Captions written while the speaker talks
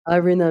Hi,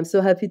 Reena. I'm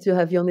so happy to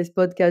have you on this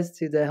podcast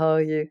today. How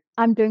are you?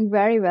 I'm doing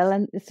very well,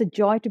 and it's a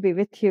joy to be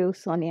with you,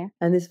 Sonia.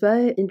 And this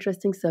very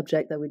interesting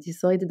subject that we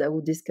decided that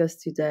we'll discuss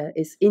today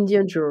is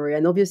Indian jewelry.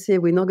 And obviously,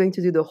 we're not going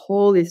to do the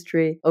whole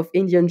history of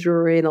Indian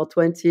jewelry in our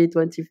 20,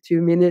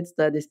 22 minutes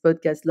that this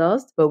podcast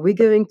lasts, but we're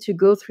going to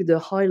go through the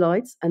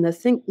highlights. And I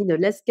think,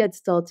 let's get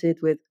started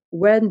with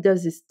when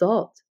does it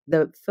start?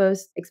 The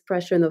first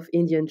expression of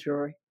Indian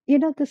jewelry.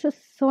 This is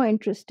so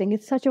interesting.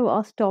 It's such a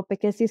vast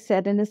topic, as you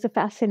said, and it's a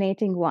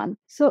fascinating one.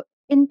 So,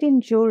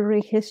 Indian jewelry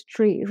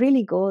history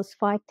really goes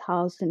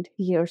 5,000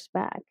 years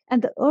back.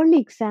 And the early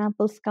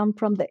examples come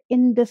from the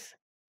Indus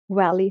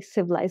Valley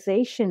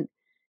civilization.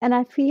 And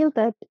I feel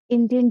that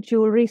Indian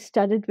jewelry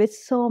studded with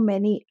so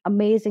many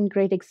amazing,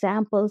 great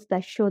examples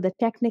that show the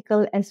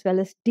technical as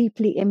well as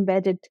deeply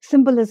embedded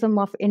symbolism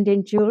of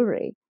Indian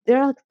jewelry.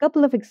 There are a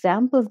couple of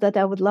examples that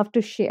I would love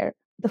to share.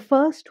 The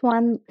first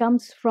one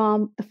comes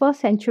from the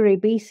first century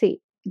BC,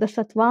 the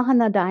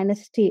Satavahana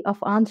Dynasty of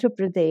Andhra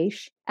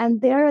Pradesh.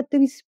 And there are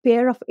these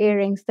pair of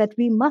earrings that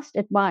we must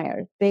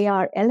admire. They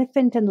are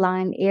elephant and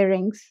lion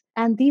earrings.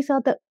 And these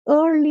are the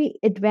early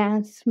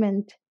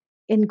advancement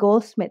in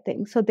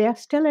goldsmithing. So they are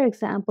stellar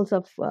examples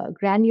of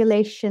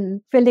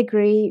granulation,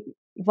 filigree,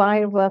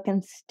 wire work,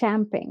 and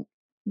stamping.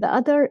 The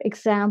other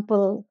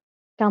example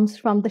comes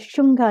from the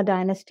Shunga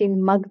Dynasty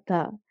in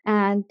Magda.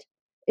 And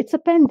it's a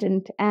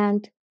pendant,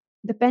 and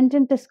the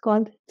pendant is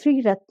called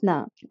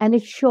Triratna, and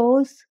it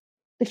shows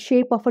the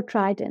shape of a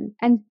trident.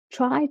 And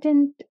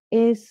trident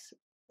is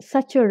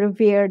such a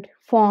revered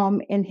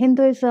form in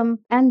Hinduism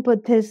and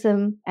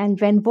Buddhism, and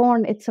when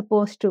worn, it's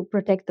supposed to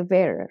protect the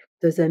wearer.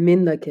 Does that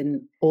mean, like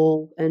in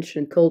all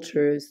ancient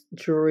cultures,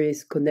 jewelry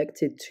is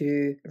connected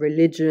to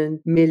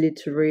religion,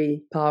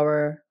 military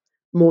power,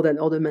 more than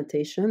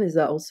ornamentation? Is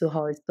that also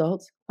how it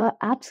starts?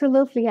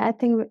 Absolutely. I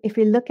think if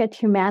we look at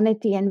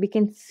humanity, and we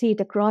can see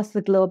it across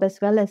the globe as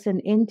well as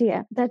in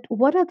India, that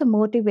what are the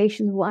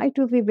motivations? Why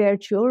do we wear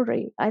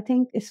jewelry? I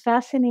think it's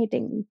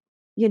fascinating.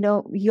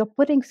 You're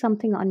putting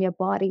something on your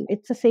body.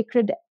 It's a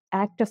sacred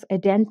act of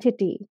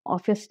identity,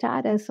 of your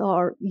status,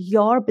 or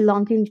your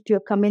belonging to your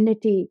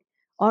community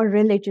or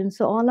religion.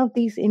 So all of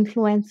these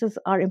influences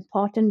are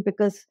important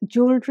because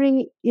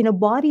jewelry,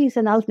 body is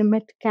an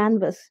ultimate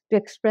canvas to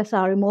express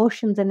our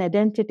emotions and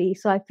identity.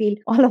 So I feel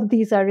all of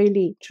these are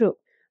really true.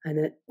 And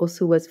it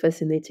also was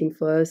fascinating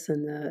for us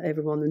and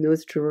everyone who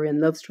knows jewelry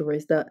and loves jewelry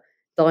is that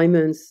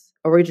diamonds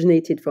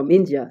originated from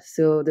India.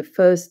 So the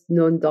first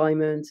known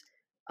diamonds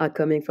are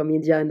coming from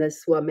India, and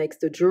that's what makes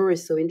the jewelry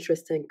so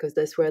interesting because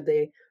that's where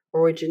the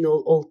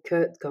original old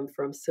cut come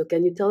from. So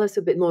can you tell us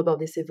a bit more about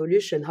this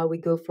evolution, how we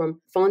go from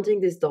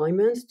finding these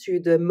diamonds to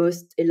the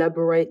most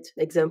elaborate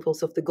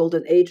examples of the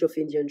golden age of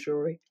Indian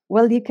jewelry?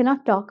 Well, you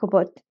cannot talk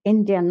about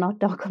India and not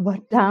talk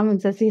about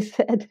diamonds, as you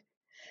said.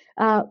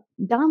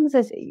 Diamonds,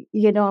 as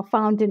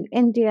found in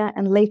India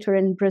and later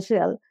in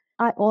Brazil.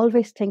 I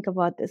always think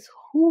about this.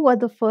 Who were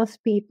the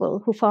first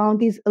people who found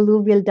these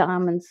alluvial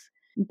diamonds?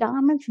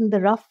 Diamonds in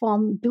the rough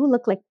form do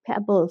look like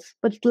pebbles,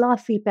 but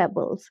glossy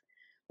pebbles.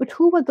 But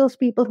who were those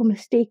people who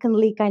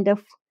mistakenly kind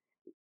of,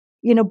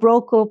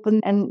 broke open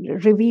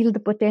and revealed the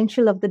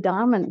potential of the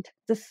diamond,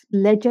 this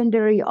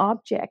legendary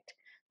object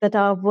that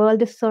our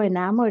world is so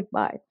enamored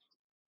by?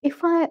 If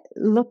I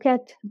look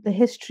at the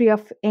history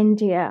of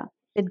India,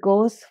 it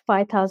goes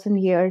 5,000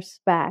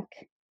 years back,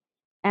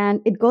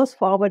 and it goes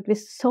forward with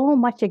so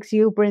much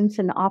exuberance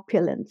and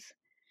opulence.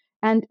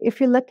 And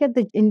if you look at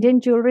the Indian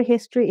jewelry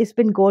history, it's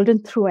been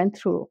golden through and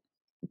through.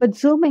 But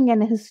zooming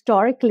in,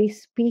 historically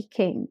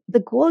speaking, the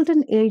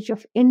golden age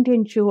of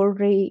Indian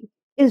jewelry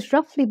is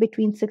roughly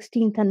between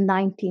 16th and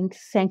 19th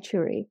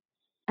century.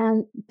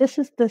 And this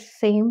is the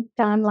same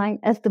timeline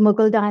as the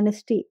Mughal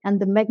dynasty and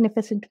the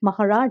magnificent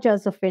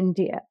Maharajas of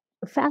India.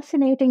 A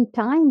fascinating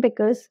time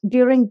because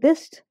during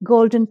this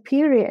golden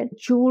period,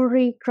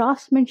 jewelry,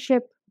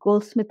 craftsmanship,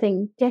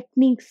 goldsmithing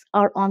techniques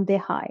are on their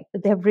high.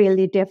 They've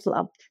really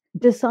developed.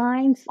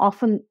 Designs,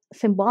 often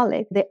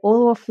symbolic, they're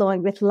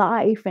overflowing with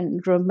life and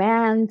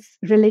romance,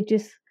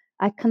 religious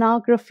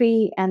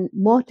iconography, and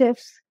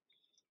motifs.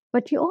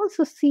 But you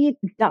also see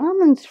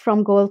diamonds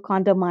from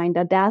Golconda mine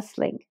are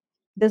dazzling.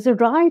 There's a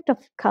riot of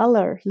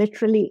color,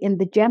 literally, in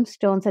the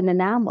gemstones and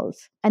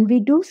enamels. And we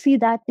do see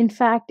that, in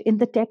fact, in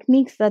the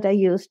techniques that are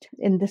used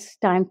in this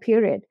time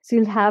period. So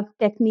you'll have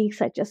techniques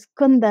such as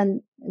kundan,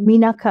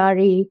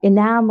 meenakari,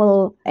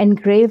 enamel,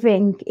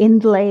 engraving,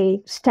 inlay,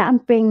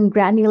 stamping,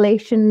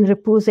 granulation,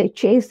 repousse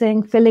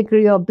chasing,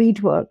 filigree, or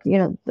beadwork.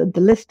 The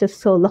list is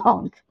so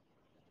long.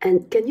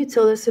 And can you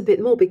tell us a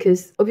bit more?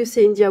 Because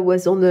obviously India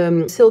was on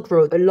the Silk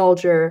Road, a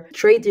larger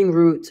trading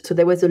route. So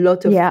there was a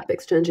lot of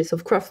exchanges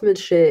of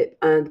craftsmanship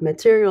and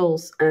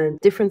materials and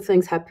different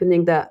things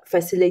happening that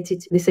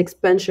facilitated this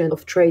expansion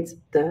of trade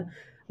there.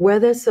 Were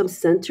there some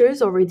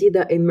centers already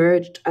that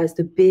emerged as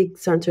the big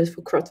centers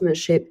for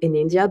craftsmanship in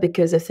India?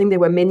 Because I think there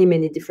were many,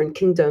 many different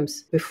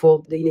kingdoms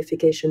before the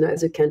unification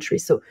as a country.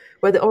 So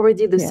were there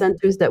already the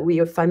centers that we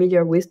are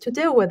familiar with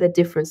today, or were there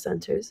different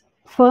centers?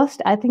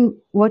 First, I think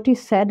what you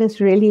said is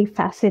really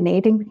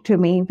fascinating to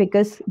me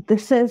because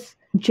this is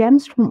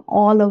gems from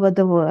all over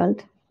the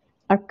world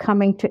are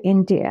coming to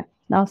India.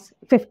 Now,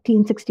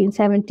 15th, 16th,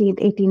 17th,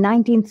 18th,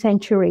 19th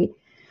century.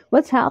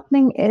 What's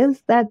happening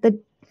is that the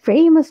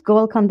famous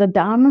Golconda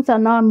diamonds are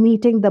now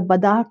meeting the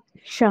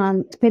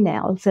Badakhshan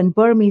spinels and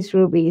Burmese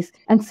rubies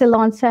and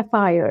Ceylon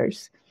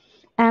sapphires.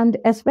 And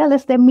as well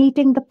as they're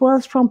meeting the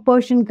pearls from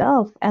Persian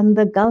Gulf and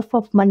the Gulf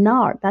of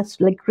Mannar,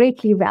 that's like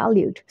greatly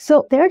valued.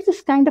 So there's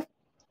this kind of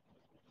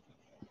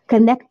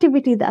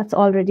connectivity that's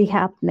already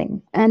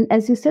happening. And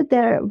as you said,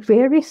 there are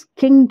various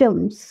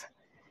kingdoms.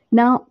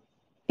 Now,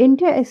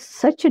 India is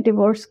such a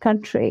diverse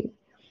country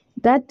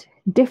that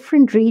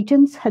different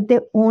regions had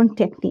their own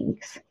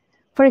techniques.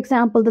 For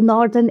example, the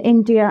northern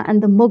India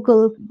and the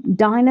Mughal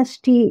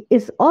dynasty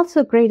is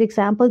also a great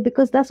example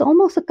because that's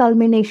almost a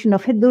culmination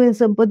of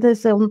Hinduism,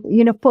 Buddhism,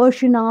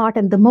 Persian art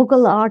and the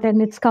Mughal art,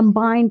 and it's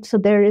combined. So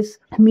there is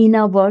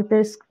Meena work,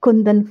 there's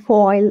Kundan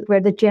foil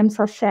where the gems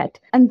are set.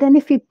 And then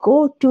if you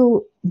go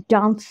to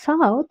down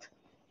south,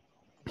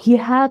 you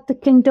have the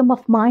kingdom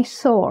of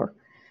Mysore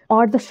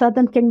or the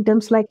southern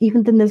kingdoms like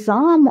even the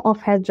Nizam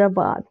of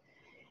Hyderabad.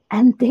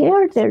 And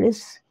there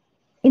is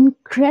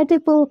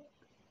incredible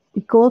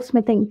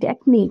goldsmithing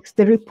techniques.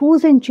 The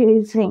repose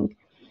enchasing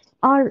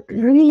are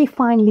really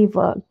finely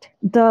worked.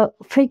 The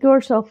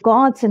figures of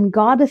gods and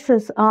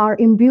goddesses are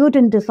imbued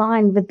in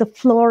design with the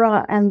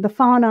flora and the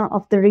fauna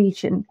of the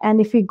region. And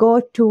if you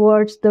go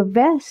towards the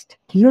west,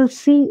 you'll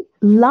see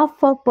love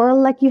for pearl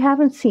like you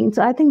haven't seen.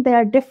 So I think there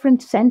are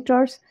different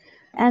centers,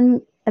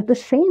 and at the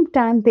same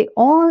time, they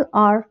all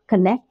are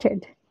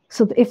connected.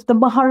 So if the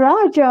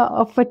Maharaja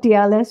of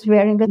Patiala is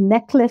wearing a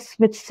necklace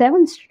with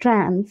 7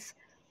 strands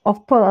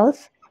of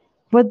pearls,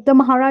 would the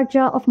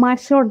Maharaja of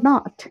Mysore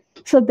not?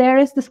 So there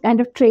is this kind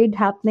of trade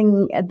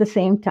happening at the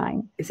same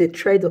time. Is it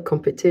trade or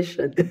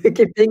competition?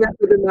 Keeping up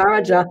with the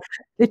Maharaja.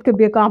 It could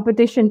be a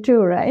competition too,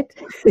 right?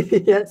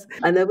 Yes.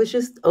 And I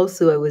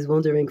was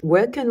wondering,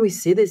 where can we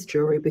see this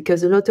jewelry?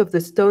 Because a lot of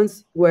the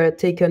stones were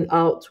taken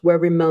out, were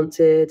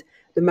remounted.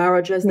 The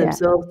Maharajas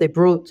themselves, they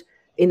brought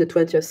in the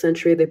 20th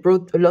century, they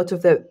brought a lot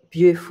of the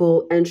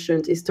beautiful,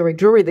 ancient, historic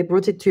jewelry. They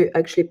brought it to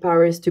actually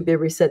Paris to be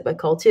reset by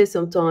Cartier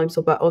sometimes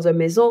or by other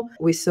maisons.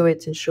 We saw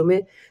it in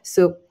Chaumet.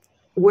 So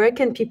where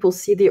can people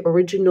see the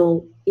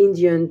original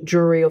Indian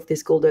jewelry of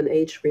this golden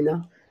age,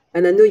 Reena?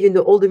 And I know you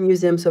know all the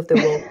museums of the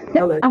world.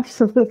 Tell us.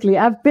 Absolutely.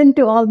 I've been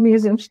to all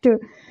museums too.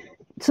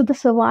 So the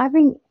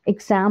surviving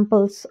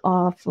examples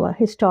of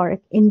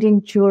historic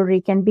Indian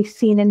jewelry can be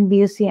seen in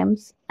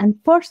museums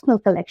and personal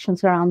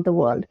collections around the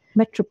world.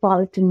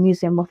 Metropolitan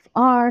Museum of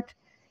Art,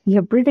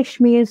 your British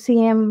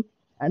Museum,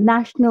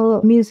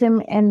 National Museum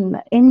in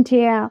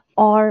India,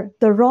 or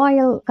the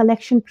Royal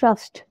Collection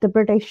Trust, the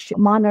British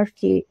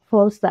monarchy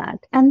holds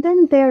that. And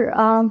then there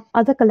are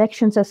other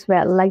collections as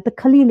well, like the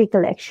Khalili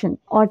collection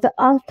or the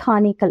Al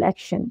Thani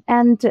collection.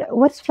 And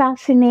what's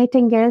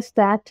fascinating is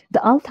that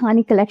the Al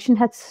Thani collection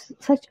has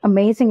such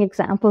amazing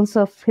examples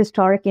of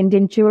historic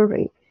Indian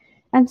jewelry.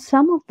 And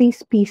some of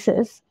these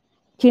pieces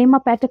came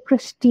up at a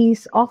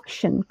Christie's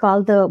auction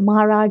called the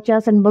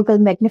Maharajas and Mughal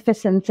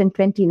Magnificence in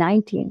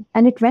 2019.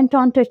 And it went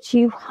on to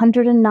achieve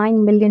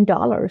 $109 million,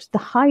 the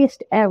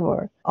highest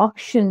ever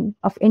auction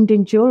of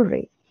Indian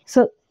jewelry.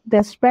 So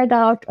they're spread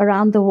out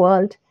around the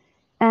world.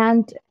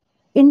 And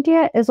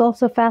India is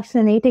also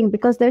fascinating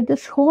because there's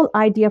this whole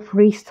idea of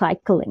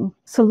recycling.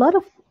 So a lot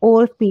of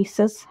old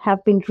pieces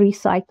have been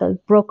recycled,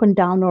 broken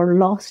down, or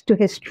lost to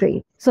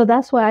history. So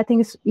that's why I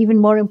think it's even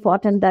more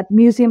important that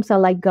museums are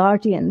like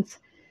guardians.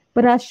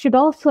 But I should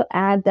also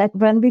add that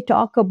when we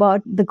talk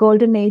about the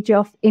golden age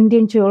of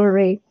Indian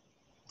jewelry,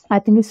 I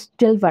think it's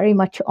still very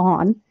much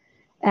on.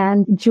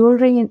 And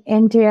jewelry in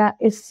India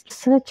is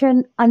such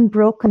an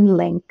unbroken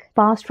link,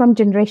 passed from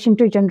generation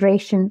to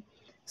generation.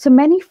 So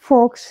many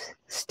folks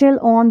still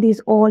own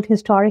these old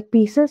historic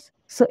pieces.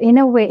 So in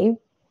a way,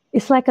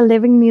 it's like a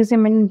living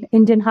museum in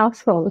Indian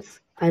households.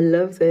 I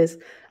love this.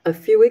 A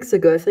few weeks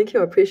ago, I think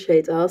you'll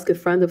appreciate, I asked a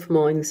friend of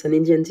mine who's an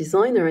Indian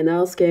designer, and I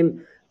asked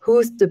him,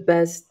 who's the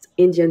best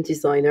Indian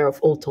designer of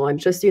all time?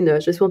 Just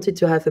wanted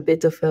to have a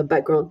bit of a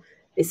background.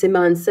 He said,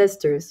 my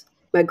ancestors,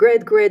 my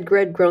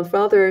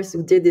great-great-great-grandfathers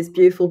who did this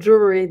beautiful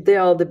jewelry, they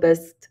are the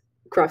best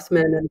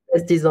craftsmen and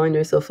best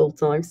designers of all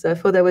time. So I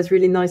thought that was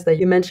really nice that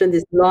you mentioned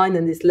this line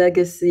and this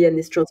legacy and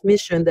this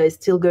transmission that is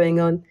still going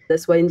on.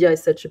 That's why India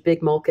is such a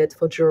big market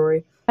for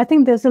jewelry. I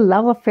think there's a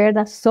love affair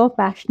that's so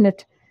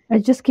passionate.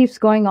 It just keeps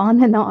going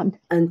on and on.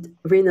 And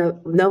Reena,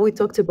 now we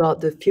talked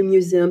about the few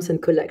museums and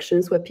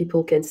collections where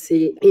people can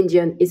see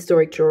Indian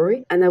historic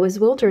jewelry. And I was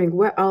wondering,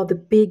 where are the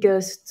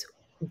biggest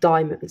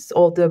diamonds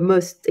or the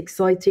most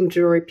exciting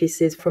jewelry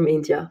pieces from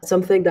India?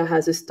 Something that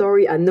has a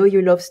story. I know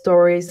you love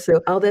stories.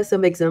 So are there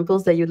some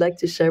examples that you'd like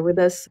to share with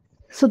us?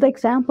 So the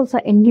examples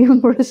are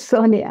innumerous,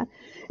 Sonia.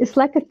 It's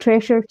like a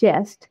treasure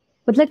chest.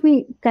 But let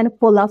me kind of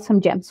pull out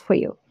some gems for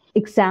you.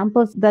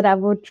 Examples that I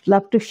would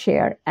love to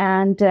share.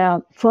 And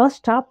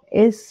first up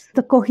is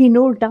the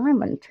Koh-i-Noor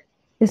Diamond.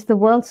 It's the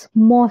world's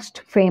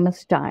most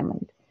famous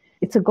diamond.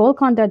 It's a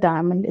Golconda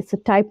diamond. It's a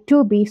type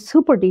 2B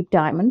super deep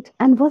diamond.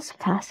 And what's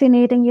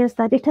fascinating is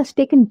that it has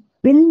taken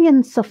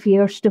billions of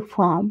years to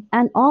form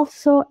and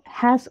also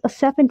has a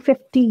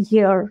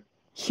 750-year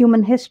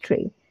human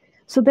history.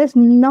 So there's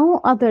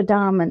no other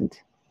diamond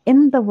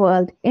in the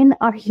world, in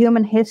our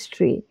human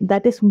history,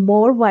 that is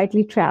more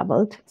widely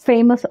traveled,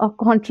 famous or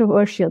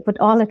controversial, but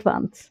all at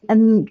once.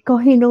 And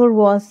Koh-i-Noor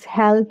was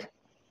held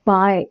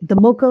by the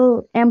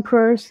Mughal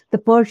emperors, the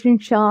Persian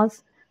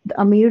Shahs, the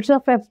Amirs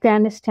of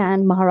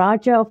Afghanistan,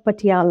 Maharaja of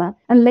Patiala,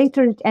 and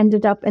later it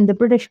ended up in the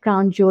British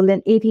Crown Jewel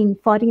in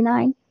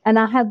 1849. And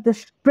I had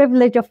this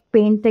privilege of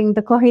painting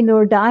the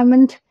Koh-i-Noor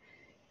Diamond.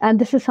 And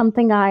this is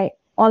something I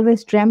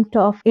always dreamt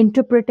of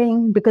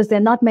interpreting because there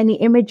are not many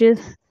images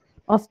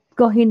of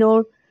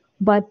Koh-i-Noor,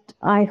 but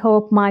I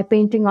hope my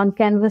painting on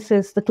canvas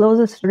is the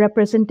closest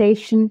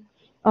representation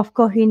of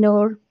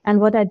Koh-i-Noor. And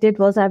what I did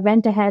was I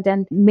went ahead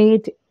and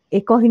made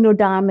a Koh-i-Noor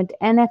Diamond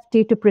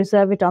NFT to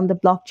preserve it on the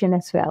blockchain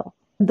as well.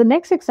 The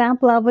next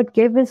example I would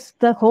give is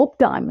the Hope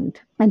Diamond.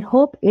 And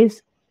Hope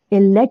is a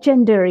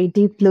legendary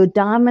deep blue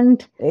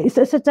diamond. It's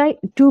a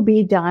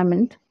 2B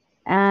diamond,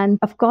 and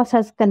of course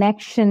has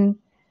connection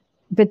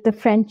with the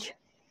French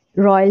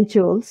royal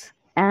jewels.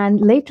 And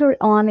later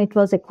on, it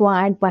was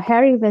acquired by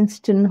Harry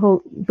Winston,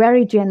 who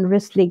very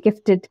generously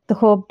gifted the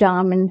Hope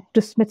Diamond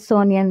to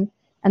Smithsonian,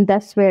 and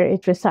that's where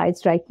it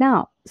resides right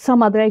now.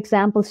 Some other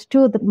examples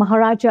too, the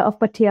Maharaja of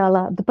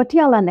Patiala, the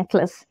Patiala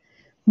necklace,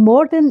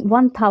 more than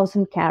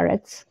 1,000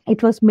 carats.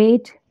 It was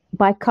made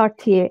by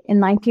Cartier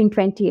in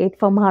 1928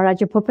 for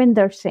Maharaja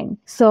Bhupinder Singh.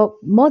 So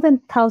more than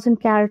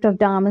 1,000 carat of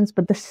diamonds,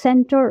 but the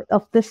center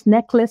of this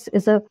necklace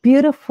is a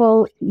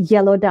beautiful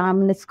yellow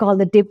diamond. It's called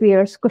the De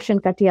Beers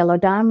cushion-cut yellow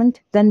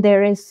diamond. Then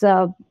there is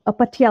a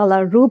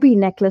Patiala ruby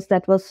necklace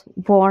that was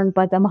worn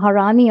by the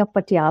Maharani of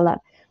Patiala.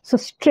 So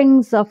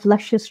strings of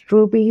luscious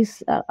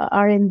rubies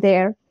are in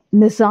there.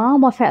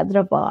 Nizam of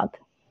Hyderabad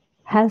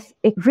has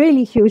a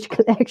really huge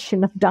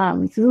collection of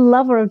diamonds. He's a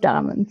lover of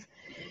diamonds.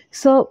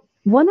 So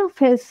one of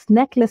his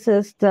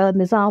necklaces, the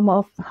Nizam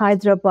of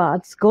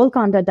Hyderabad's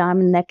Golconda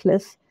diamond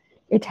necklace,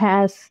 it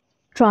has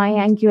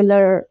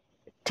triangular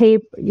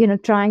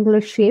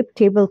shaped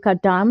table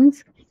cut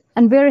diamonds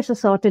and various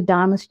assorted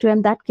diamonds too.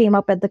 And that came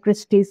up at the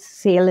Christie's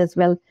sale as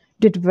well,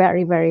 did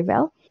very, very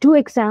well. Two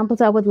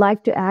examples I would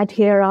like to add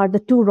here are the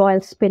two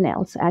Royal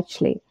Spinels,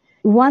 actually.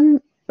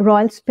 One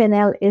Royal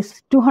Spinel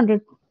is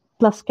 200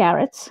 plus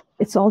carats.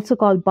 It's also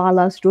called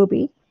Bala's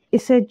ruby.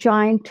 It's a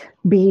giant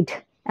bead,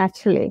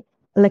 actually,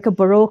 like a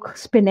Baroque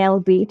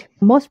spinel bead,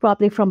 most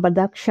probably from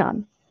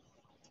Badakhshan.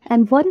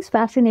 And what is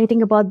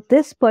fascinating about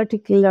this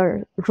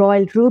particular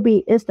royal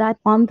ruby is that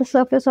on the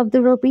surface of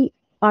the ruby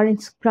are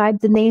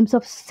inscribed the names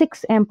of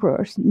 6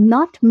 emperors.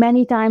 Not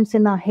many times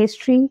in our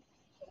history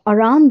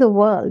around the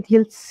world,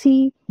 you'll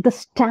see the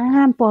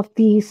stamp of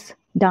these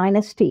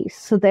dynasties.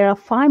 So there are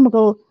 5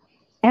 Mughal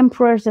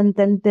emperors, and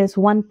then there's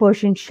one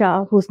Persian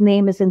Shah whose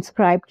name is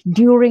inscribed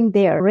during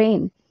their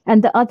reign.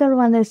 And the other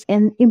one is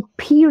an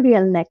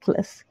imperial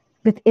necklace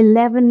with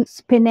 11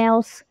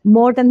 spinels,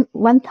 more than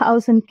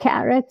 1,000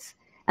 carats,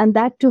 and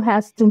that too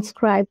has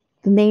inscribed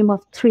the name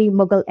of 3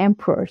 Mughal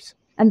emperors.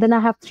 And then I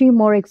have 3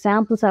 more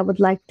examples I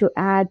would like to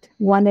add.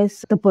 One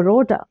is the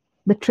Baroda.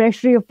 The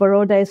Treasury of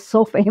Baroda is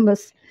so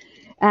famous.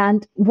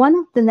 And one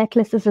of the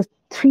necklaces is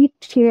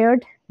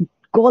 3-tiered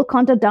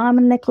Golconda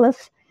diamond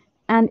necklace,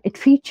 and it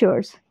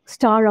features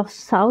Star of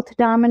South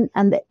diamond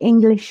and the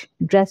English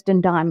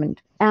Dresden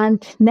diamond.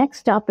 And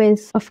next up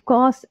is, of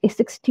course, a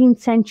 16th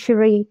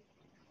century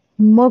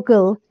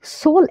Mughal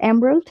soul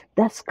emerald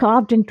that's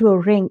carved into a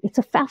ring. It's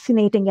a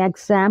fascinating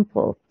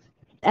example.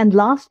 And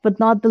last but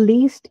not the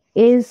least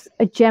is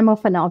a gem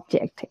of an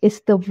object.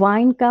 It's the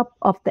wine cup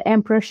of the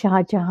Emperor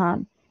Shah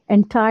Jahan,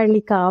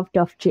 entirely carved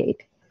of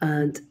jade.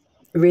 And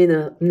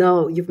Reena,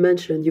 now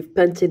you've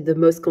painted the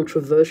most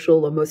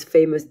controversial or most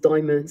famous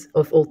diamonds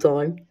of all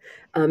time,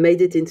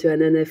 made it into an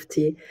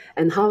NFT.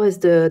 And how has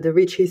the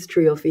rich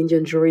history of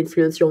Indian jewelry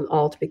influenced your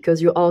art?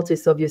 Because your art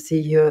is obviously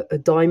you're a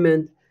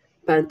diamond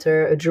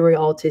painter, a jewelry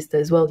artist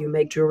as well. You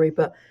make jewelry,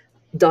 but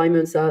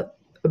diamonds are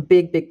a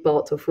big, big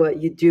part of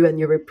what you do and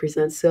you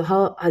represent. So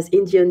how has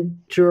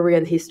Indian jewelry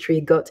and history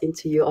got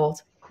into your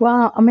art?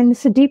 Wow, I mean,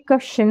 it's a deep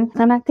question.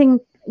 And I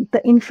think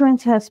the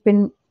influence has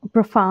been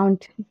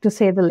profound, to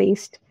say the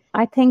least.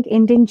 I think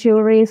Indian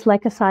jewelry is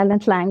like a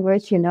silent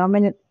language, I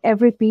mean,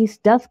 every piece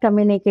does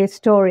communicate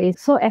stories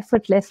so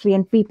effortlessly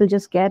and people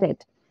just get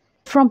it.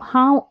 From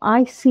how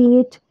I see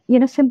it,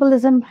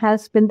 symbolism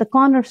has been the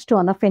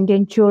cornerstone of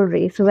Indian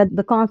jewelry. So where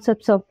the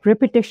concepts of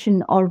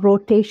repetition or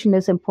rotation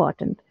is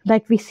important.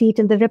 Like we see it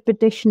in the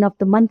repetition of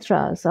the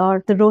mantras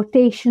or the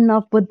rotation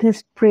of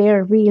Buddhist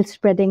prayer wheel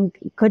spreading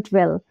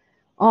goodwill,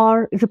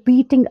 or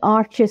repeating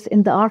arches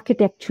in the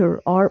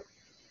architecture, or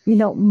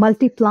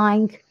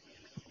multiplying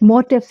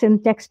motifs in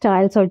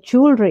textiles or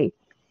jewelry.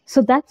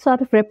 So that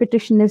sort of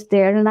repetition is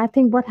there. And I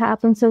think what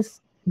happens is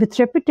with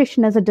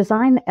repetition as a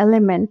design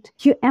element,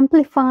 you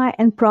amplify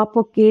and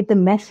propagate the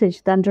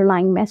message, the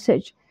underlying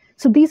message.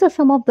 So these are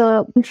some of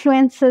the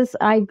influences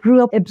I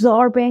grew up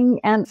absorbing,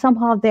 and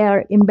somehow they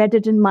are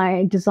embedded in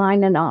my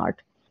design and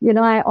art.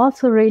 I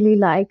also really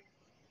like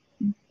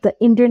the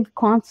Indian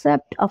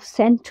concept of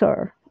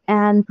center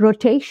and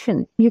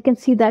rotation. You can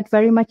see that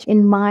very much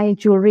in my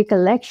jewelry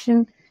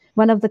collection.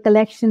 One of the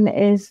collection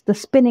is the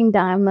Spinning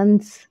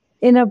Diamonds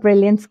Inner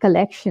Brilliance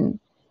collection.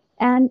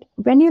 And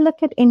when you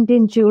look at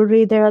Indian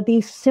jewelry, there are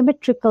these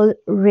symmetrical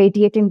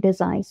radiating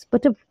designs,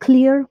 but a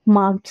clear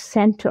marked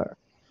center.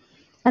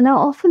 And I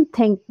often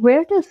think,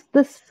 where does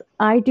this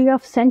idea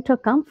of center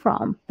come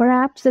from?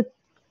 Perhaps it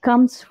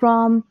comes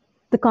from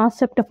the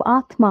concept of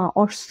Atma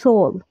or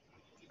soul.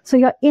 So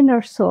your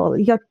inner soul,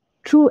 your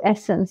true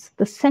essence,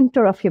 the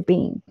center of your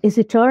being is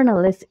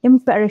eternal, is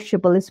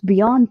imperishable, is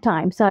beyond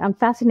time. So I'm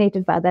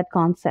fascinated by that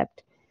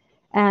concept.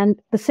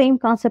 And the same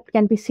concept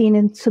can be seen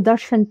in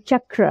Sudarshan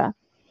Chakra,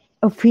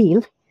 a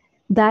wheel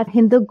that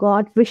Hindu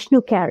god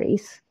Vishnu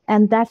carries,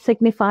 and that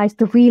signifies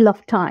the wheel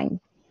of time.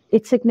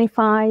 It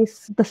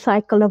signifies the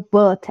cycle of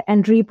birth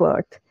and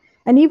rebirth,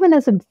 and even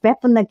as a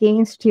weapon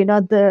against,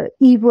 the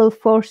evil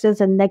forces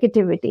and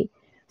negativity.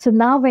 So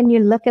now when you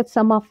look at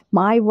some of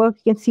my work,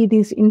 you can see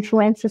these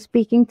influences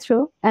speaking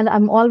through. And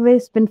I've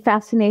always been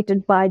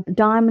fascinated by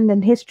diamond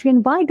and history,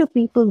 and why do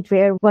people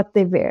wear what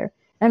they wear?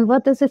 And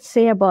what does it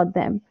say about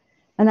them?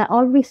 And I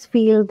always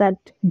feel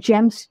that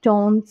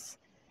gemstones,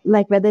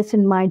 like whether it's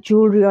in my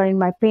jewelry or in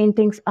my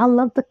paintings, I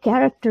love the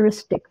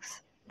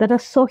characteristics that are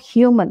so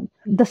human,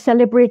 the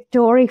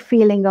celebratory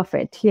feeling of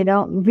it.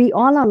 We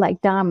all are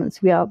like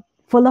diamonds. We are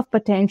full of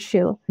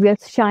potential. We are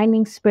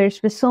shining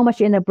spirits with so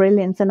much inner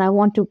brilliance. And I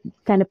want to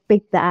kind of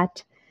pick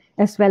that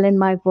as well in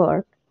my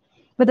work.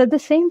 But at the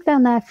same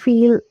time, I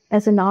feel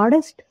as an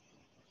artist,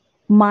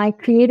 my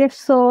creative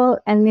soul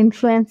and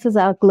influences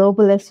are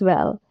global as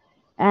well.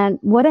 And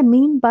what I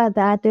mean by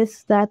that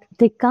is that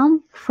they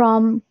come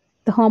from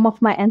the home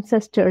of my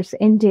ancestors,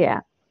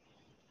 India.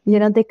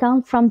 They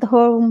come from the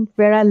home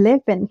where I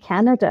live in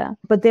Canada,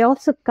 but they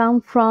also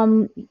come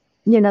from,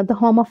 the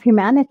home of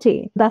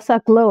humanity. That's our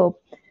globe.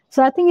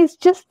 So I think it's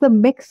just the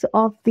mix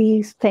of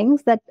these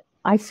things that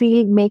I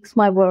feel makes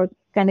my work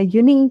kind of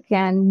unique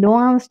and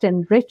nuanced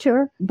and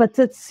richer. But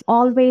it's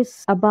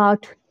always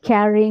about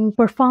carrying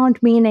profound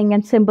meaning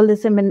and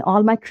symbolism in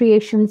all my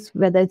creations,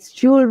 whether it's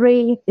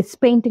jewelry, it's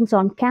paintings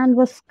on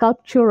canvas,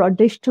 sculpture, or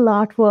digital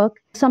artwork.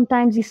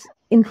 Sometimes these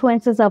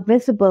influences are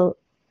visible,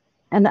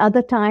 and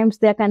other times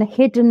they're kind of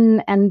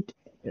hidden and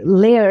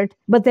layered,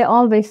 but they're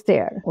always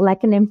there,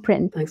 like an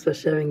imprint. Thanks for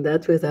sharing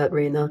that with us,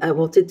 Reena. I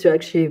wanted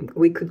to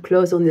we could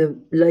close on the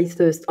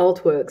latest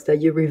artworks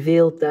that you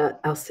revealed that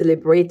are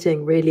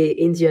celebrating really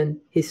Indian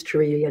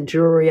history and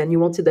jewelry, and you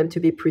wanted them to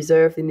be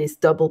preserved in this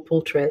double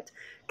portrait.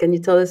 Can you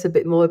tell us a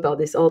bit more about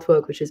this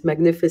artwork, which is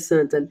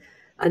magnificent? And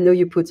I know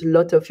you put a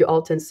lot of your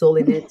heart and soul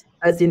in it,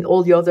 as in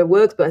all the other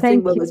works, but I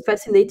think what was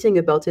fascinating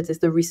about it is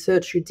the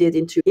research you did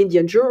into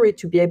Indian jewelry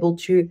to be able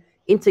to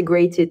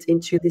integrate it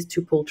into these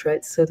two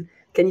portraits. So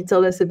can you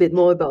tell us a bit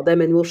more about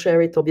them? And we'll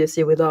share it,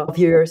 obviously, with our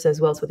viewers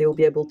as well, so they will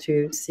be able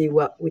to see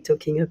what we're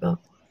talking about.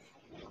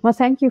 Well,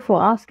 thank you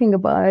for asking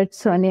about it,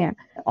 Sonia.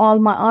 All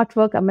my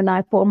artwork,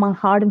 I pour my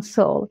heart and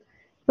soul.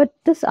 But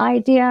this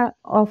idea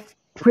of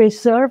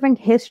preserving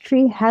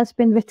history has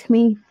been with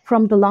me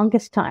from the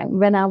longest time,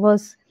 when I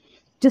was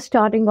just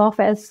starting off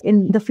as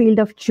in the field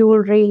of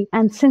jewelry.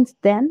 And since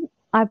then,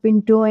 I've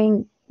been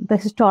doing the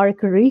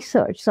historical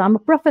research. So I'm a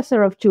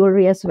professor of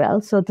jewelry as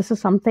well. So this is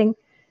something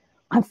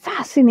I'm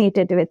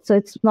fascinated with. So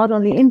it's not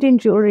only Indian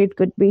jewelry, it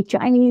could be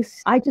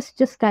Chinese. I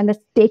just kind of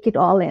take it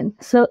all in.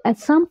 So at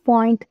some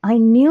point, I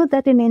knew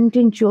that in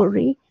Indian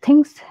jewelry,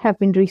 things have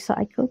been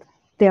recycled.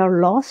 They are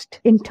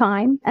lost in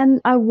time. And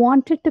I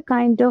wanted to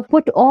kind of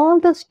put all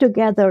this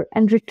together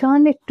and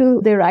return it to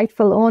their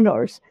rightful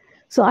owners.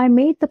 So I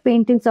made the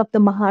paintings of the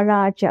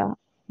Maharaja,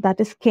 that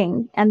is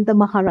king, and the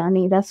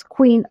Maharani, that's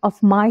queen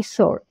of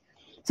Mysore.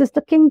 So it's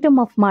the kingdom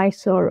of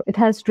Mysore. It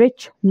has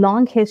rich,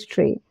 long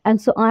history. And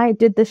so I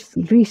did this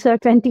research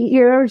 20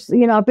 years.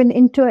 I've been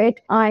into it.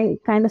 I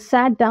kind of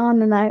sat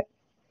down and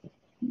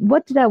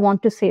what did I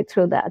want to say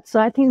through that? So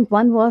I think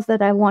one was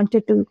that I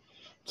wanted to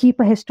keep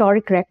a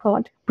historic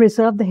record,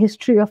 preserve the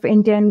history of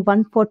India in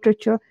one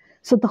portraiture.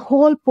 So the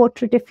whole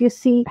portrait, if you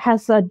see,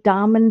 has a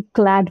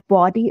diamond-clad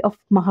body of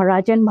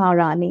Maharaja and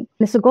Maharani.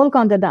 It's a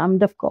Golconda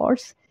diamond, of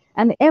course.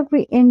 And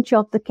every inch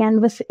of the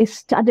canvas is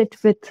studded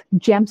with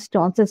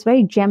gemstones. It's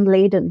very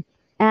gem-laden.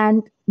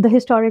 And the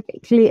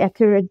historically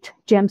accurate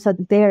gems are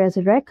there as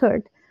a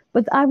record.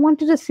 But I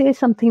wanted to say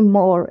something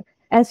more.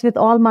 As with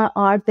all my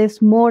art,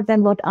 there's more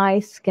than what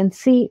eyes can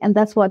see. And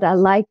that's what I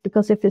like,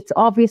 because if it's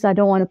obvious, I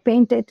don't want to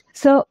paint it.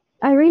 So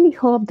I really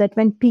hope that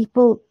when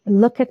people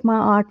look at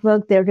my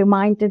artwork, they're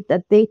reminded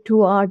that they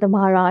too are the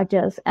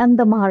Maharajas and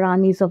the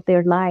Maharanis of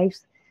their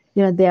lives.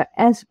 They're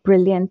as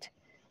brilliant.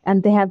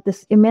 And they have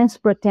this immense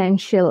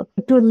potential.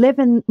 To live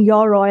in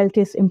your royalty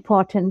is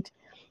important.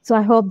 So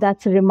I hope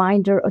that's a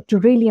reminder to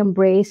really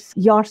embrace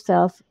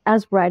yourself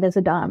as bright as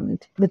a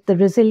diamond, with the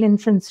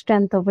resilience and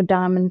strength of a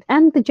diamond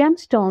and the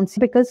gemstones.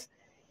 Because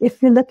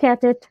if you look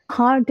at it,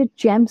 how did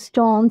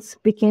gemstones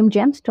become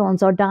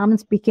gemstones or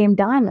diamonds became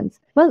diamonds?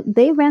 Well,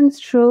 they went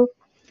through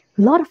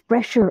a lot of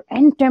pressure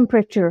and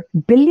temperature,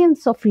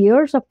 billions of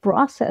years of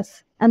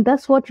process. And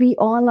that's what we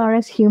all are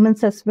as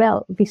humans as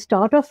well. We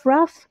start off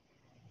rough,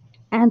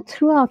 and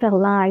throughout our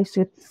lives,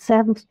 with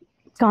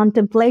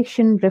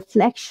contemplation,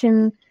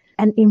 reflection,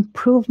 and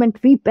improvement,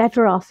 we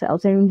better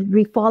ourselves and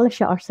we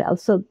polish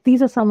ourselves. So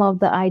these are some of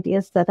the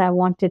ideas that I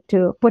wanted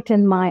to put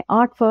in my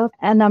artwork.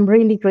 And I'm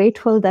really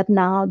grateful that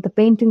now the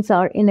paintings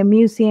are in a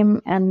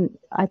museum. And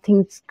I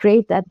think it's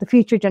great that the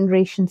future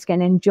generations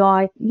can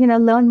enjoy,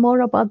 learn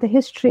more about the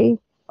history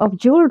of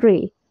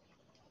jewelry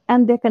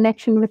and their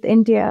connection with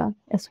India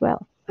as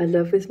well. I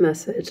love this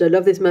message. I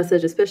love this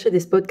message, especially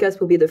this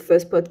podcast will be the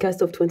first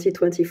podcast of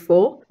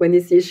 2024 when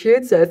it's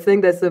issued. So I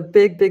think that's a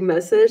big, big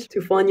message to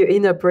find your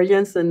inner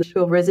brilliance and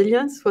show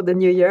resilience for the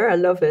new year. I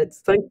love it.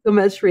 Thanks so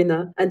much,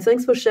 Reena. And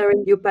thanks for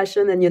sharing your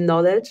passion and your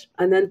knowledge.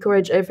 And I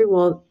encourage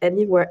everyone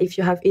anywhere, if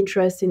you have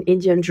interest in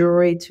Indian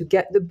jewelry, to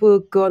get the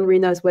book, go on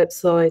Reena's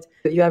website.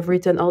 You have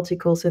written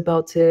articles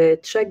about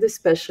it. Check the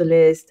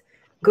specialist.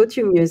 Go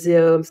to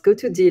museums, go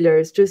to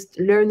dealers, just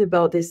learn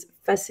about this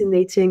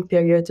fascinating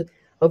period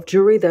of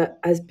jewelry that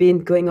has been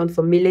going on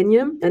for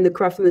millennium, and the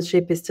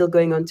craftsmanship is still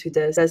going on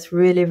today. That's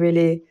really,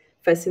 really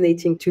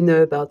fascinating to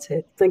know about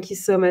it. Thank you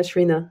so much,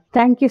 Reena.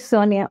 Thank you,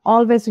 Sonia.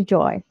 Always a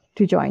joy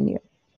to join you.